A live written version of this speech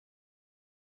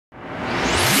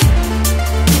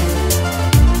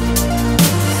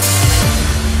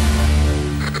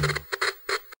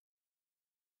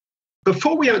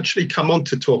before we actually come on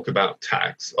to talk about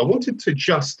tax, I wanted to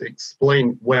just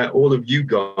explain where all of you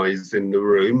guys in the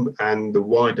room and the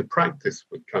wider practice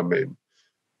would come in.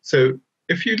 So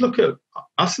if you look at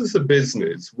us as a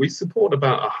business, we support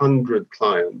about 100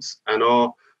 clients, and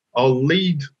our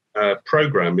lead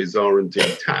program is R&D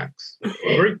Tax.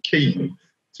 We're very keen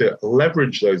to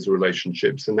leverage those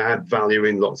relationships and add value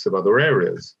in lots of other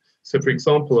areas. So, for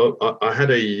example, I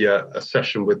had a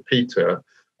session with Peter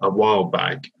a while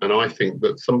back, and I think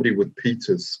that somebody with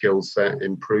Peter's skill set,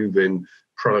 improving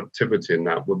productivity in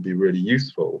that would be really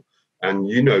useful. And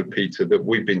you know, Peter, that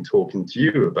we've been talking to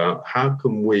you about how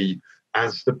can we,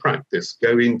 as the practice,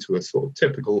 go into a sort of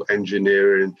typical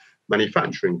engineering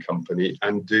manufacturing company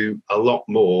and do a lot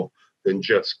more than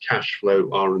just cash flow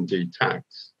R&D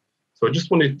tax. So I just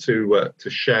wanted to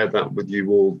share that with you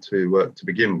all to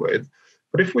begin with.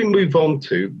 But if we move on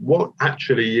to what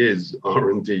actually is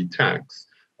R&D tax,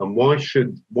 and why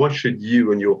should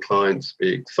you and your clients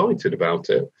be excited about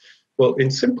it? Well,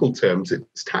 in simple terms,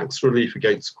 it's tax relief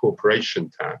against corporation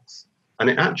tax. And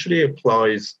it actually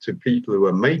applies to people who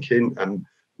are making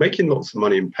lots of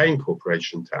money and paying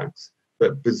corporation tax.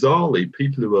 But bizarrely,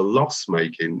 people who are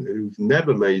loss-making, who've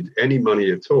never made any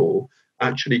money at all,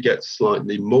 actually get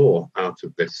slightly more out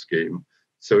of this scheme.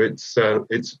 So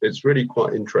it's really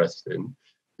quite interesting.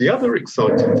 The other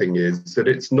exciting thing is that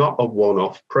it's not a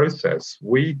one-off process.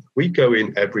 We go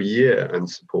in every year and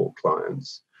support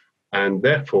clients, and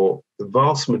therefore the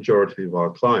vast majority of our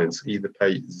clients either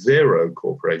pay zero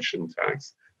corporation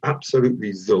tax,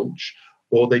 absolutely zilch,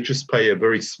 or they just pay a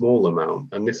very small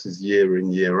amount, and this is year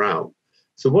in, year out.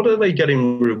 So what are they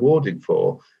getting rewarded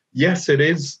for? Yes, it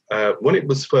is. When it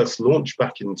was first launched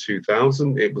back in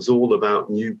 2000, it was all about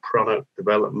new product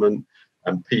development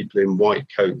and people in white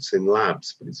coats in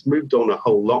labs, but it's moved on a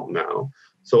whole lot now.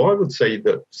 So I would say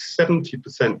that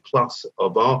 70% plus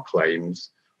of our claims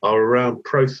are around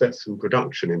process and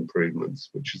production improvements,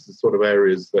 which is the sort of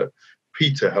areas that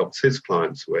Peter helps his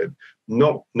clients with,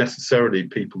 not necessarily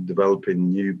people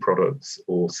developing new products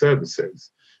or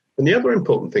services. And the other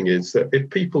important thing is that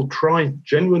if people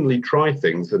genuinely try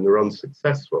things and they're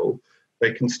unsuccessful,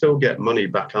 they can still get money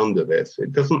back under this.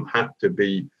 It doesn't have to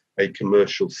be a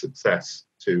commercial success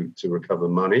to recover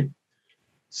money.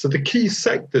 So the key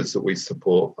sectors that we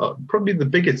support, probably the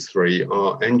biggest three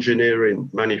are engineering,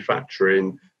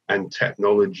 manufacturing, and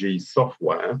technology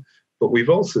software. But we've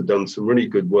also done some really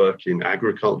good work in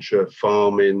agriculture,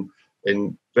 farming,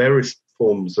 in various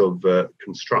forms of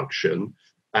construction,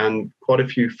 and quite a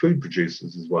few food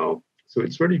producers as well. So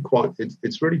it's really quite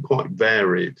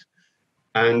varied.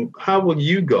 And how will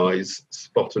you guys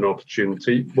spot an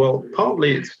opportunity? Well,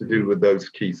 partly it's to do with those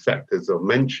key sectors I've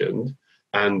mentioned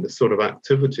and the sort of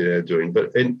activity they're doing.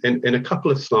 But in a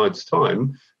couple of slides'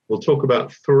 time, we'll talk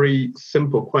about 3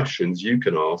 simple questions you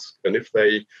can ask. And if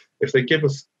they give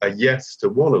us a yes to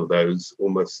one of those,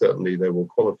 almost certainly they will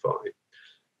qualify.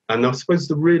 And I suppose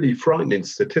the really frightening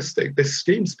statistic, this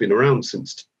scheme's been around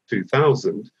since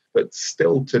 2000, but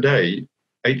still today,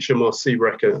 HMRC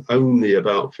reckon only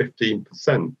about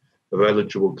 15% of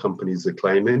eligible companies are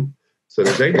claiming. So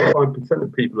there's 85%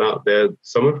 of people out there,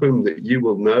 some of whom that you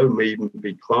will know may even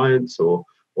be clients or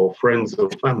friends or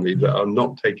family that are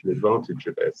not taking advantage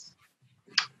of this.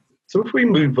 So if we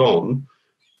move on,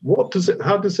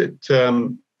 how does it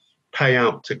pay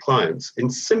out to clients? In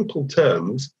simple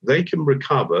terms, they can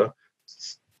recover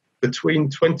between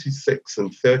 26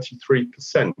 and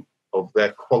 33% of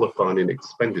their qualifying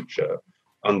expenditure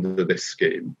under this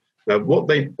scheme. Now, what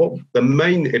the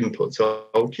main inputs are,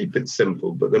 I'll keep it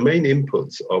simple, but the main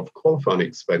inputs of qualifying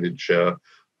expenditure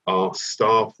are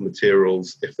staff,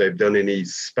 materials, if they've done any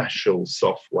special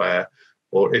software,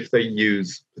 or if they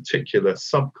use particular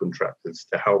subcontractors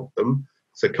to help them.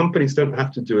 So companies don't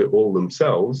have to do it all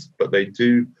themselves, but they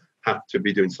do have to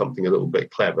be doing something a little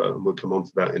bit clever, and we'll come on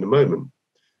to that in a moment.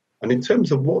 And in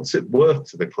terms of what's it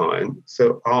worth to the client,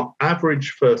 so our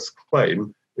average first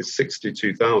claim is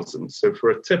 62,000. So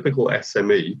for a typical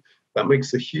SME, that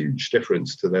makes a huge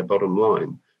difference to their bottom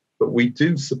line. But we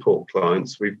do support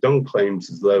clients. We've done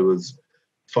claims as low as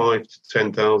 5 to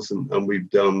 10,000, and we've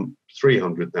done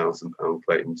 £300,000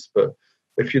 claims. But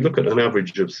if you look at an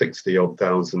average of 60-odd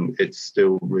thousand, it's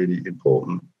still really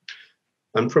important.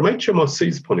 And from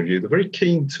HMRC's point of view, they're very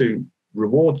keen to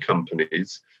reward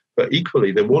companies, but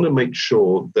equally they want to make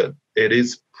sure that it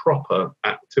is proper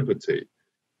activity.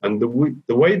 And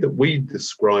the way that we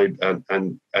describe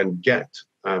and get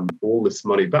all this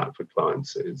money back for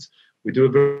clients is we do a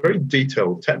very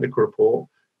detailed technical report,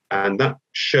 and that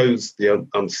shows the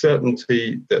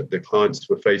uncertainty that the clients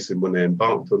were facing when they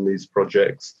embarked on these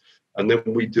projects. And then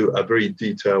we do a very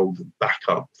detailed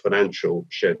backup financial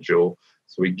schedule.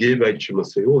 So we give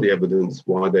HMRC all the evidence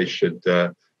why they should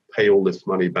pay all this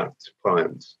money back to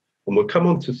clients. And we'll come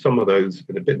on to some of those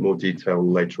in a bit more detail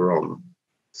later on.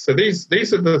 So these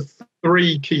are the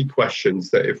three key questions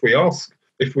that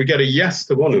if we get a yes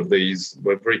to one of these,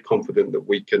 we're very confident that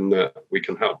we can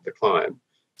help the client.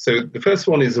 So the first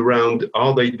one is around,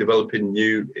 are they developing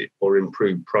new or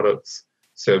improved products,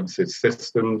 services,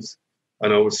 systems?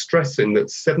 And I was stressing that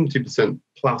 70%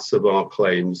 plus of our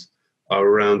claims are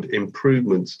around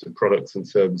improvements to products and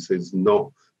services,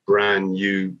 not brand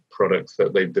new products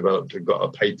that they've developed and got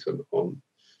a patent on.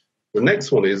 The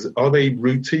next one is, are they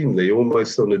routinely,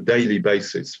 almost on a daily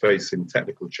basis, facing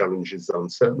technical challenges,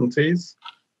 uncertainties?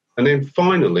 And then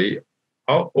finally,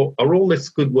 are all this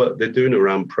good work they're doing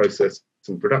around process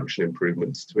and production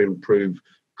improvements to improve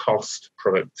cost,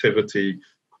 productivity,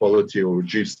 quality, or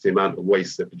reduce the amount of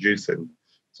waste they're producing?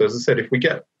 So as I said, if we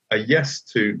get a yes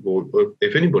to, or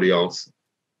if anybody asks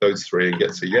those three and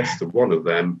gets a yes to one of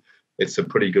them, it's a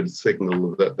pretty good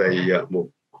signal that they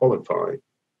will qualify.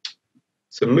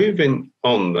 So moving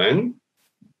on then,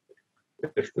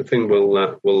 if the thing will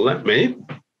let me.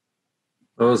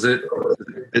 Oh, is it?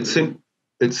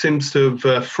 It seems to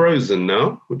have frozen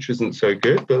now, which isn't so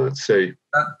good, but let's see.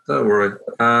 Don't worry.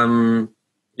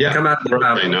 Yeah, come out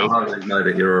okay now. Made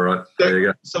it, you're all right. There you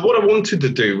go. So what I wanted to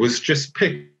do was just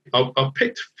pick, I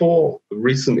picked 4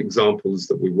 recent examples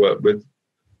that we work with.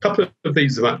 A couple of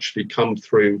these have actually come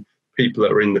through people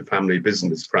that are in the family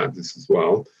business practice as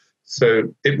well.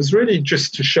 So it was really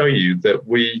just to show you that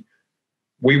we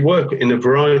work in a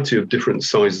variety of different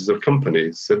sizes of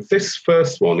companies. So this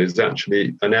first one is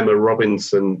actually an Emma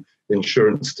Robinson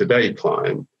Insurance Today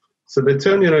client. So they're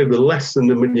turning over less than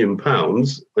 £1 million,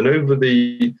 and over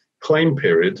the claim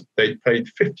period, they paid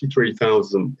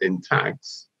 $53,000 in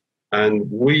tax, and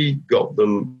we got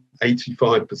them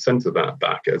 85% of that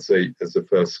back as a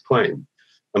first claim.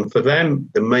 And for them,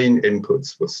 the main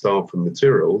inputs were staff and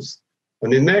materials.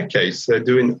 And in their case, they're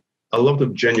doing a lot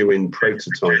of genuine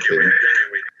prototyping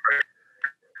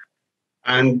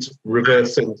and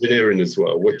reverse engineering as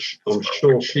well, which I'm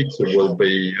sure Peter will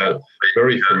be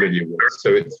very familiar with.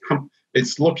 So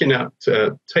it's looking at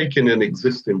taking an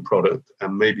existing product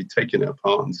and maybe taking it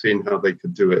apart and seeing how they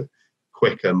could do it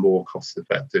quicker, more cost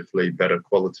effectively, better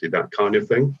quality, that kind of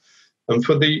thing. And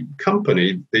for the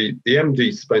company, the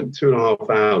MD spent 2.5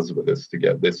 hours with us to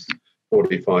get this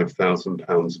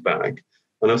 £45,000 back.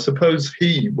 And I suppose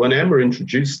when Emma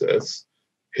introduced us,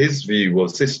 his view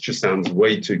was, this just sounds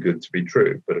way too good to be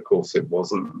true. But of course it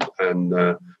wasn't.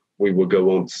 And we will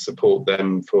go on to support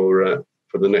them for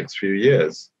the next few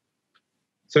years.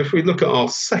 So if we look at our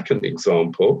second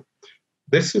example,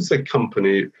 this is a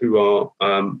company who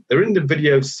they're in the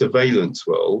video surveillance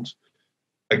world.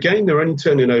 Again, they're only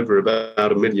turning over about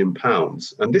 £1 million.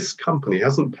 And this company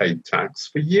hasn't paid tax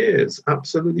for years,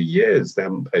 absolutely years they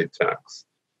haven't paid tax.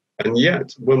 And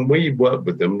yet, when we worked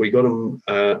with them, we got them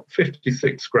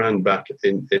 56 grand back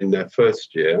in their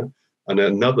first year and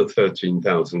another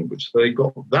 13,000, which they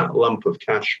got that lump of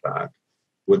cash back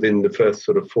within the first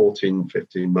sort of 14,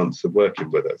 15 months of working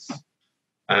with us.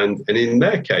 And in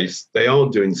their case, they are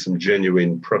doing some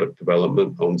genuine product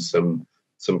development on some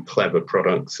clever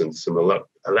products and some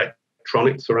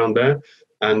electronics around there.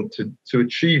 And to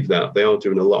achieve that, they are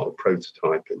doing a lot of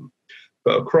prototyping.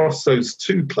 But across those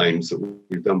 2 claims that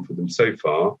we've done for them so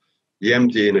far, the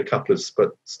MD and a couple of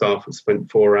staff have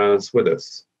spent 4 hours with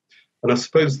us. And I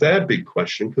suppose their big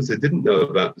question, because they didn't know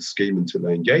about the scheme until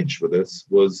they engaged with us,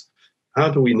 was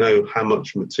how do we know how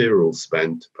much material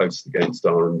spent to post against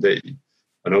R&D?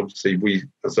 And obviously,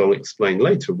 as I'll explain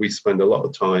later, we spend a lot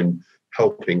of time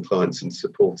helping clients and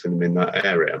supporting them in that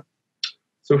area.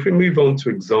 So if we move on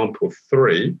to example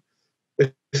 3,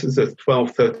 this is a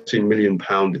 £12-13 million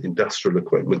industrial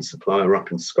equipment supplier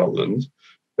up in Scotland.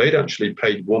 They'd actually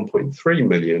paid £1.3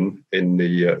 million in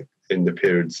the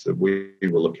periods that we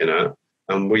were looking at,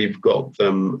 and we've got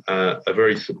them a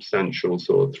very substantial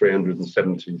sort of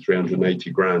 370,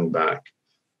 380 grand back.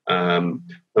 Now,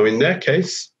 in their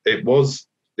case, it was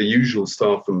the usual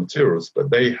staff and materials, but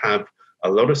they have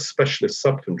a lot of specialist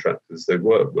subcontractors they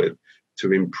work with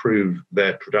to improve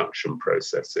their production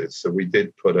processes. So we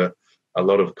did put a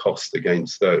lot of cost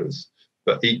against those.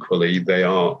 But equally, they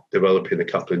are developing a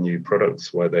couple of new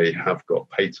products where they have got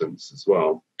patents as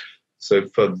well. So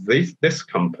for this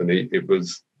company, it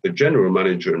was the general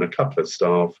manager and a couple of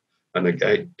staff, and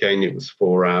again, it was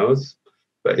 4 hours.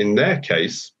 But in their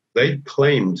case, they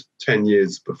claimed 10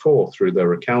 years before through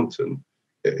their accountant.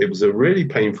 It was a really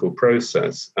painful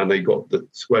process, and they got the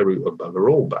square root of bugger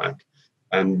all back.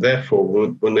 And therefore,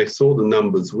 when they saw the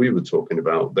numbers we were talking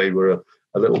about, they were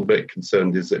a little bit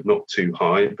concerned, is it not too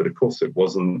high? But of course it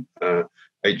wasn't.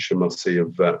 HMRC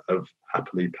have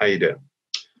happily paid it.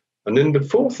 And then the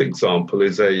fourth example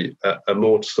is a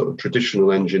more sort of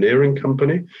traditional engineering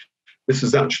company. This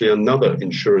is actually another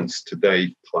Insurance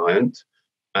Today client,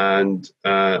 and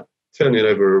turning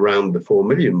over around the 4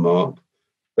 million mark.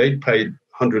 They paid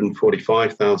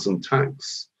 145,000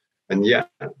 tax, and yet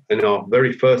in our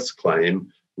very first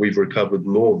claim, we've recovered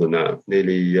more than that,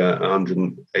 nearly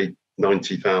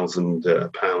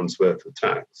 190,000 pounds worth of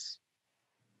tax.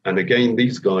 And again,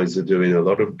 these guys are doing a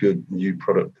lot of good new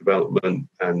product development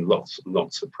and lots and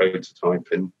lots of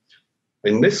prototyping.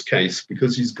 In this case,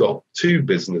 because he's got two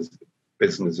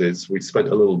businesses, we spent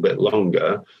a little bit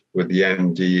longer with the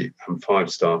MD and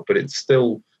 5-star, but it's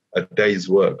still a day's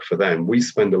work for them. We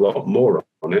spend a lot more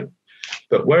on it.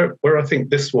 But where I think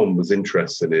this one was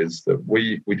interesting is that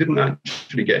we didn't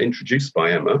actually get introduced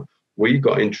by Emma. We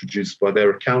got introduced by their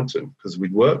accountant because we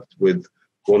worked with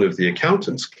one of the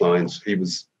accountant's clients. He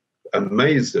was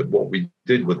amazed at what we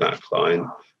did with that client,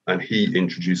 and he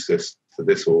introduced us to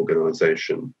this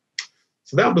organization.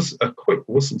 So that was a quick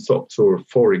whistle-stop tour of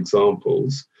 4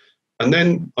 examples. And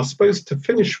then I suppose to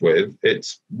finish with,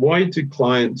 it's why do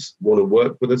clients want to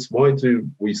work with us? Why do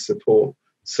we support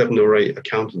 7 or 8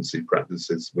 accountancy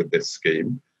practices with this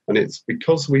scheme? And it's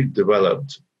because we've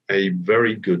developed a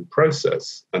very good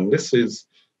process. And this is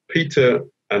Peter,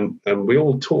 and we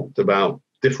all talked about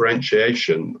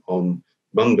differentiation on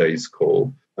Monday's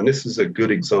call. And this is a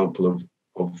good example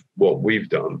of what we've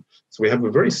done. So we have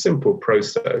a very simple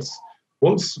process.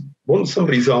 Once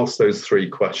somebody's asked those 3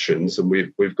 questions and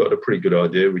we've got a pretty good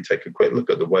idea, we take a quick look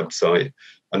at the website,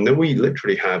 and then we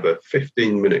literally have a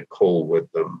 15-minute call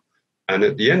with them. And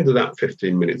at the end of that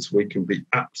 15 minutes, we can be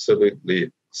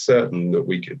absolutely certain that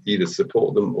we can either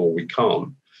support them or we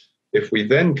can't. If we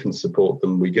then can support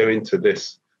them, we go into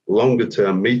this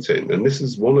longer-term meeting, and this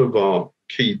is one of our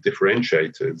key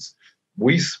differentiators.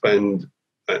 We spend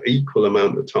an equal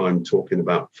amount of time talking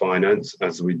about finance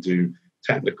as we do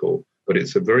technical, but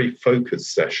it's a very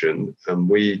focused session, and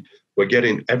we're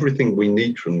getting everything we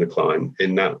need from the client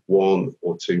in that 1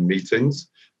 or 2 meetings,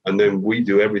 and then we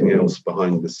do everything else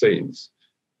behind the scenes.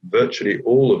 Virtually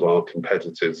all of our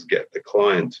competitors get the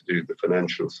client to do the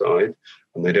financial side,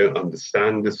 and they don't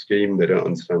understand the scheme, they don't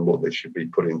understand what they should be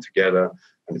putting together,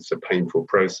 and it's a painful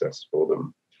process for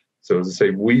them. So as I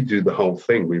say, we do the whole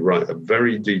thing. We write a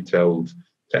very detailed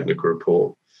technical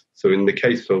report. So in the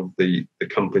case of the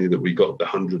company that we got the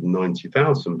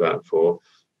 190,000 back for,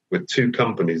 with 2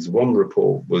 companies, one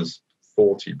report was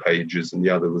 40 pages and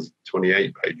the other was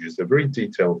 28 pages. They're very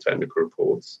detailed technical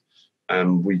reports.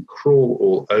 And we crawl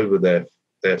all over their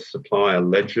supplier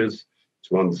ledgers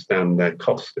to understand their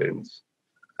costings.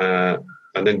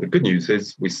 And then the good news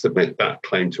is we submit that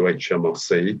claim to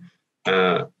HMRC.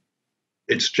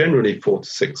 It's generally 4 to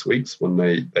 6 weeks when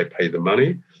they pay the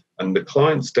money, and the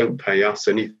clients don't pay us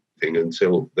anything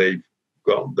until they've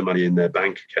got the money in their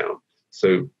bank account.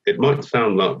 So it might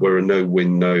sound like we're a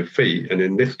no-win, no-fee, and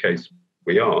in this case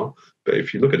we are. But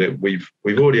if you look at it, we've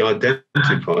already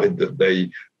identified that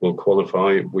they will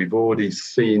qualify. We've already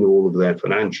seen all of their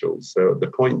financials. So at the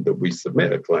point that we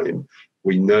submit a claim,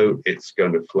 we know it's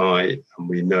going to fly, and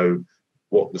we know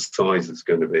what the size is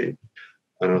going to be.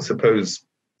 And I suppose,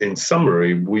 in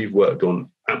summary, we've worked on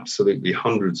absolutely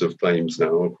hundreds of claims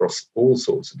now across all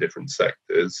sorts of different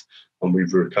sectors, and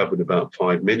we've recovered about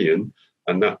 5 million.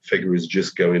 And that figure is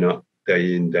just going up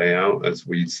day in, day out as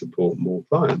we support more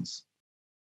clients.